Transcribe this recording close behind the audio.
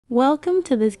Welcome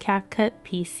to this CapCut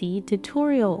PC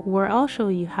tutorial where I'll show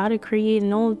you how to create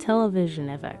an old television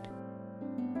effect.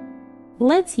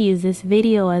 Let's use this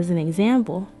video as an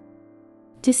example.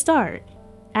 To start,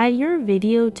 add your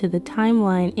video to the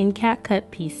timeline in CapCut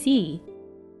PC.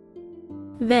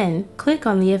 Then, click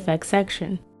on the Effects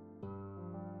section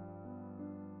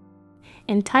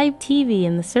and type TV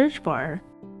in the search bar.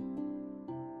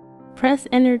 Press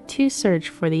Enter to search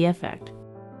for the effect.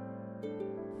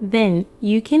 Then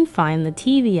you can find the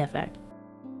TV effect.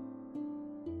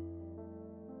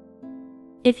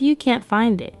 If you can't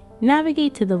find it,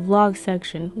 navigate to the Vlog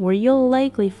section where you'll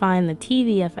likely find the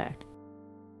TV effect.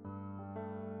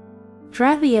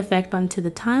 Drag the effect onto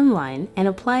the timeline and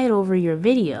apply it over your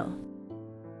video.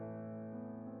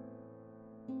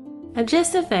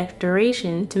 Adjust effect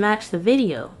duration to match the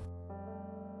video.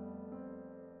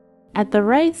 At the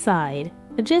right side,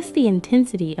 adjust the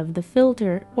intensity of the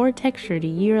filter or texture to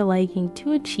your liking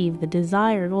to achieve the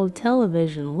desired old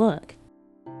television look.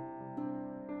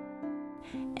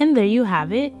 And there you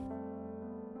have it.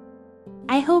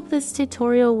 I hope this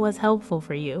tutorial was helpful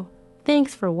for you.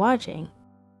 Thanks for watching.